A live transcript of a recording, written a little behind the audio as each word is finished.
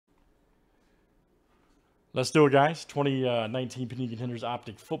Let's do it, guys. 2019 Panini Contenders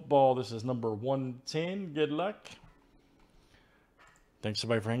Optic Football. This is number 110. Good luck. Thanks,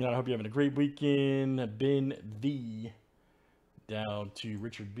 everybody, for hanging out. I hope you're having a great weekend. Ben V. Down to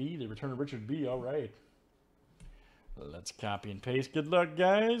Richard B. The return of Richard B. All right. Let's copy and paste. Good luck,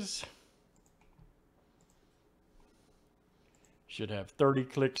 guys. Should have 30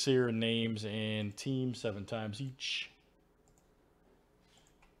 clicks here, names and teams 7 times each.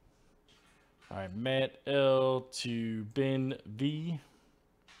 All right, Matt L to Ben V.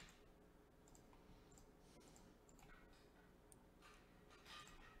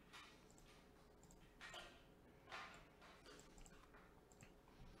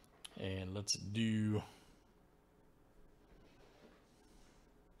 And let's do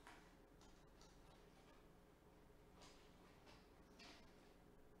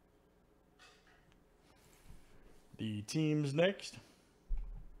the teams next.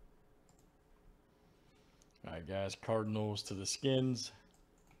 All right, guys, Cardinals to the Skins.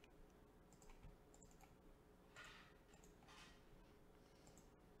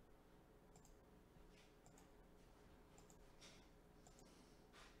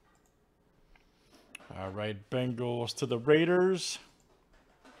 All right, Bengals to the Raiders.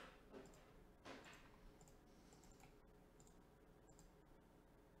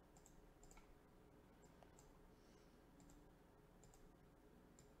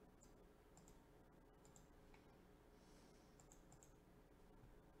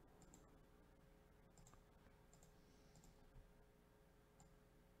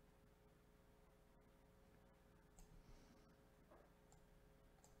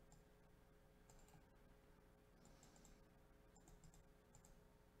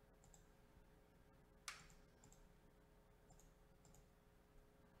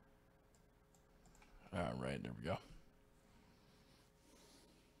 All right, there we go.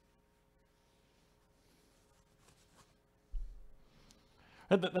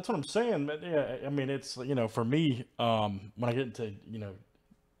 That's what I'm saying. Yeah, I mean, it's, you know, for me, when I get into, you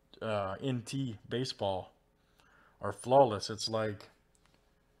know, NT baseball or flawless, it's like,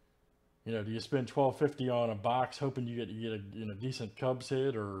 you know, do you spend $12.50 on a box hoping you get a decent Cubs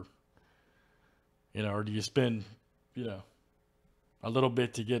hit, or, you know, or do you spend, you know, a little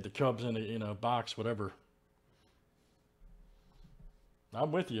bit to get the Cubs in a box, whatever.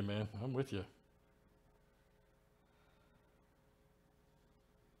 I'm with you, man. I'm with you.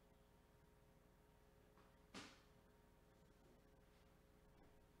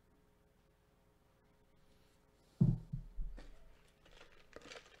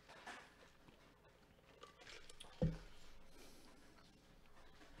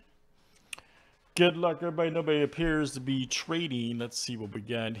 Good luck, everybody. Nobody appears to be trading. Let's see what we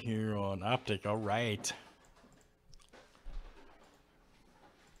got here on Optic. All right.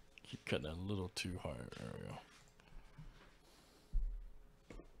 Keep cutting it a little too hard. There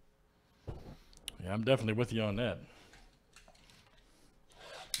we go. Yeah, I'm definitely with you on that.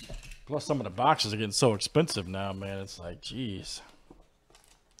 Plus, some of the boxes are getting so expensive now, man. It's like, geez.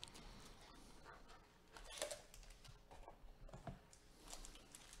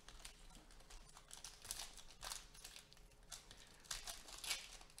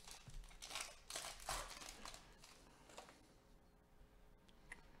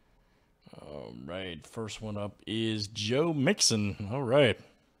 All right, first one up is Joe Mixon. All right.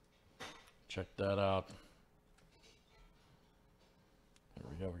 Check that out. There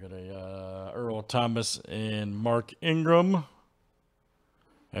we go. We got a Earl Thomas and Mark Ingram.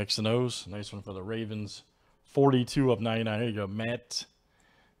 X and O's. Nice one for the Ravens. 42 of 99. There you go, Matt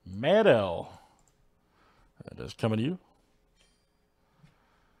L. That is coming to you.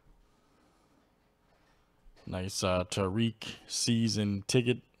 Nice Tariq season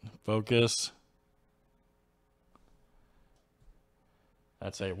ticket focus.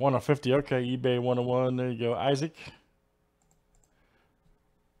 That's a 1 of 50. Okay, eBay 101. There you go, Isaac.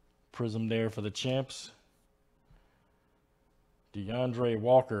 Prism there for the champs. DeAndre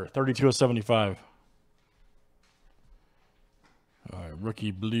Walker, 32 of 75. All right,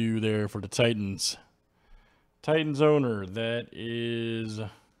 rookie blue there for the Titans. Titans owner,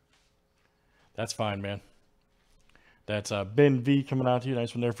 that's fine, man. That's Ben V coming out to you.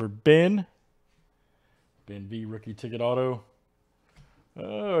 Nice one there for Ben. Ben V, rookie ticket auto.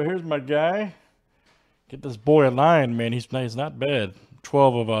 Oh, here's my guy. Get this boy a line, man. He's not bad.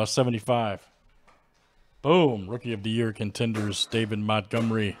 12 of 75. Boom. Rookie of the Year Contenders, David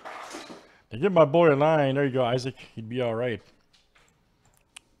Montgomery. They give my boy a line. There you go, Isaac. He'd be all right.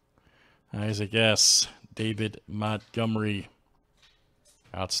 Isaac S. David Montgomery.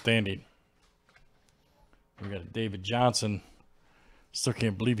 Outstanding. We got a David Johnson Still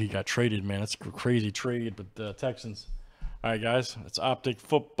can't believe he got traded, man. That's a crazy trade with the Texans. All right, guys. That's Optic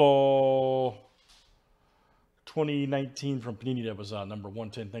Football 2019 from Panini. That was number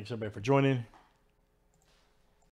 110. Thanks, everybody, for joining.